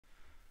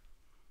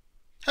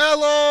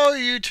Hello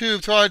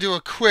YouTube, thought I'd do a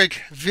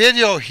quick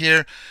video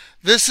here.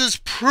 This is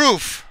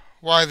proof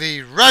why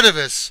the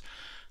Retevis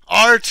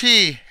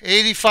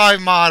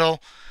RT85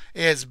 model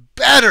is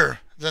better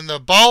than the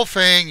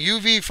Baofeng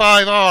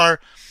UV-5R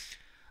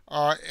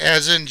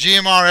as in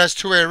GMRS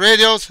two-way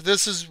radios.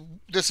 This is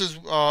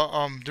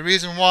the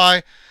reason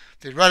why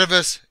the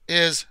Retevis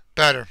is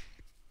better.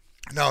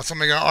 Now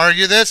somebody's going to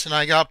argue this, and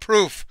I got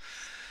proof.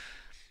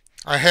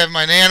 I have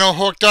my Nano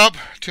hooked up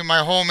to my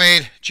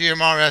homemade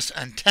GMRS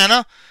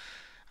antenna.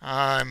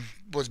 I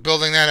was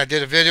building that. I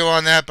did a video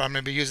on that, but I'm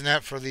going to be using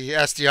that for the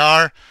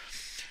SDR.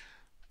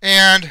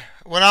 And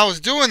when I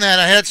was doing that,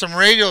 I had some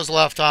radios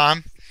left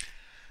on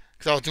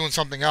because I was doing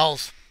something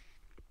else.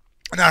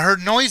 And I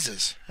heard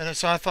noises. And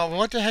so I thought, well,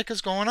 what the heck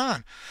is going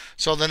on?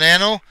 So the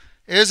Nano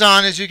is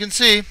on, as you can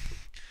see.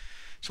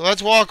 So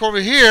let's walk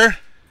over here.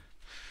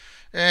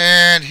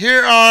 And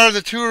here are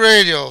the two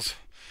radios.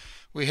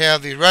 We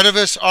have the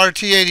Retevis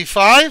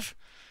RT85.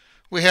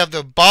 We have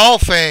the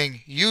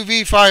Baofeng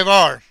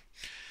UV-5R.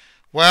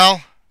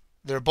 Well,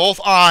 they're both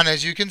on,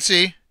 as you can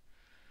see.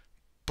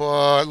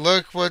 But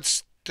look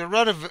what's the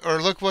Retevis,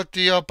 or look what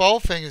the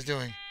Baofeng is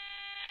doing.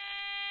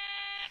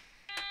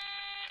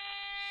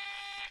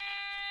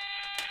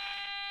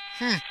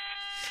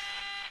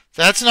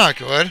 That's not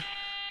good.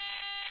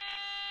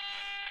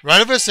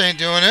 Retevis ain't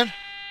doing it.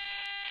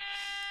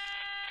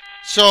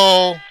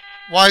 So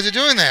why is it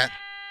doing that?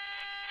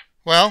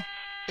 Well,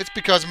 it's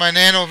because my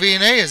Nano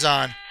VNA is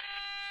on.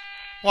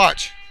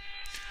 Watch.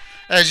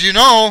 As you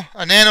know,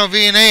 a Nano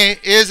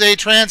VNA is a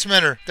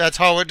transmitter. That's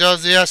how it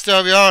does the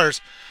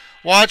SWRs.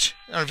 Watch.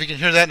 I don't know if you can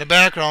hear that in the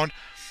background.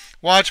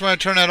 Watch when I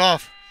turn that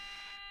off.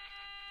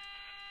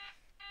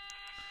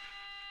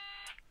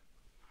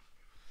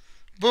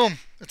 Boom.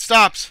 It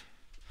stops.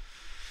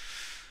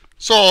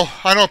 So,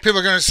 I know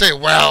people are going to say,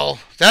 well,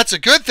 that's a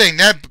good thing.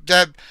 That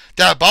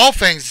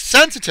Baofeng's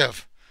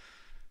sensitive.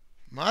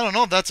 I don't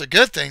know if that's a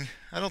good thing.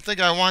 I don't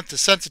think I want the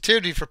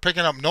sensitivity for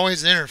picking up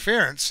noise and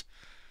interference.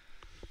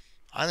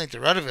 I think the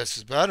Retevis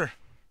is better.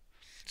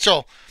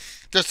 So,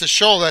 just to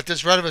show that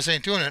this Retevis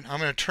ain't doing it, I'm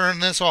going to turn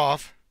this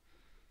off.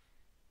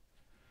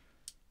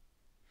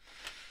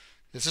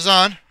 This is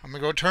on. I'm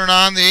going to go turn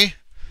on the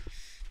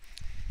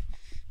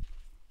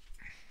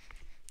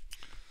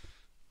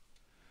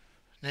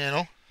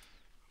Nano.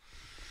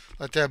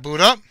 Let that boot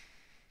up.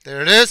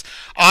 There it is.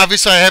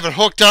 Obviously, I have it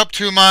hooked up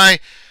to my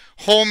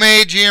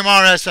homemade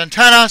GMRS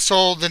antenna,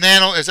 so the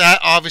Nano is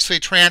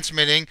obviously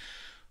transmitting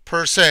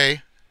per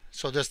se.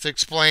 So just to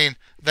explain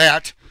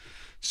that.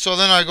 So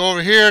then I go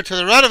over here to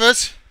the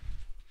Retevis.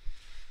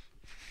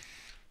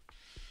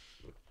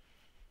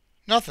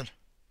 Nothing.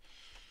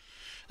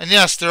 And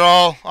yes, they're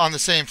all on the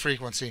same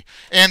frequency.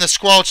 And the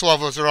squelch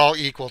levels are all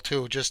equal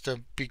too, just to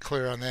be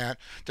clear on that.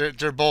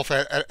 They're both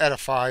at a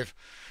 5.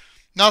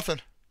 Nothing.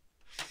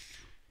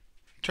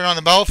 Turn on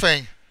the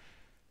Baofeng.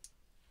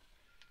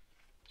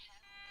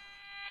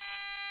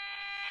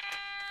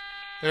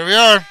 There we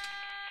are.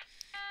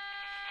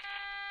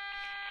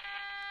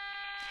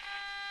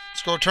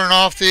 Let's go turn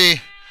off the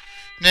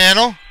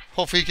Nano.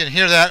 Hopefully you can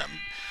hear that.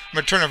 I'm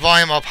going to turn the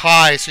volume up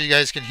high so you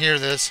guys can hear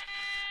this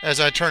as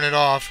I turn it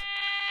off.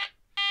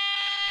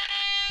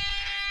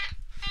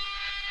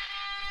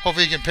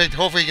 Hopefully you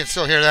can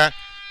still hear that.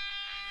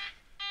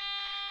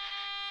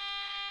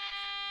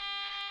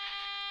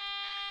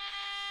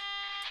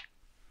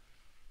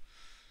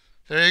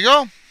 There you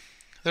go.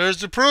 There's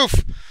the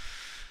proof.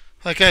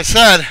 Like I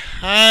said,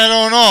 I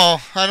don't know.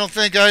 I don't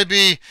think I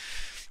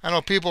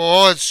know people,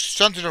 oh, it's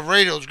sensitive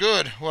radio is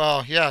good.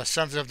 Well, yeah,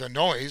 sensitive to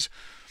noise.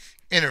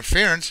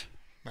 Interference.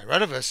 My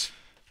Retevis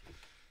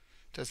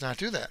does not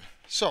do that.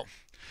 So,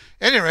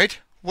 at any rate,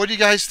 what do you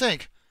guys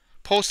think?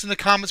 Post in the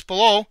comments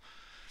below.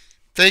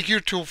 Thank you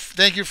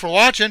for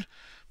watching.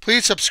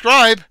 Please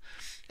subscribe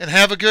and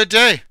have a good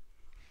day.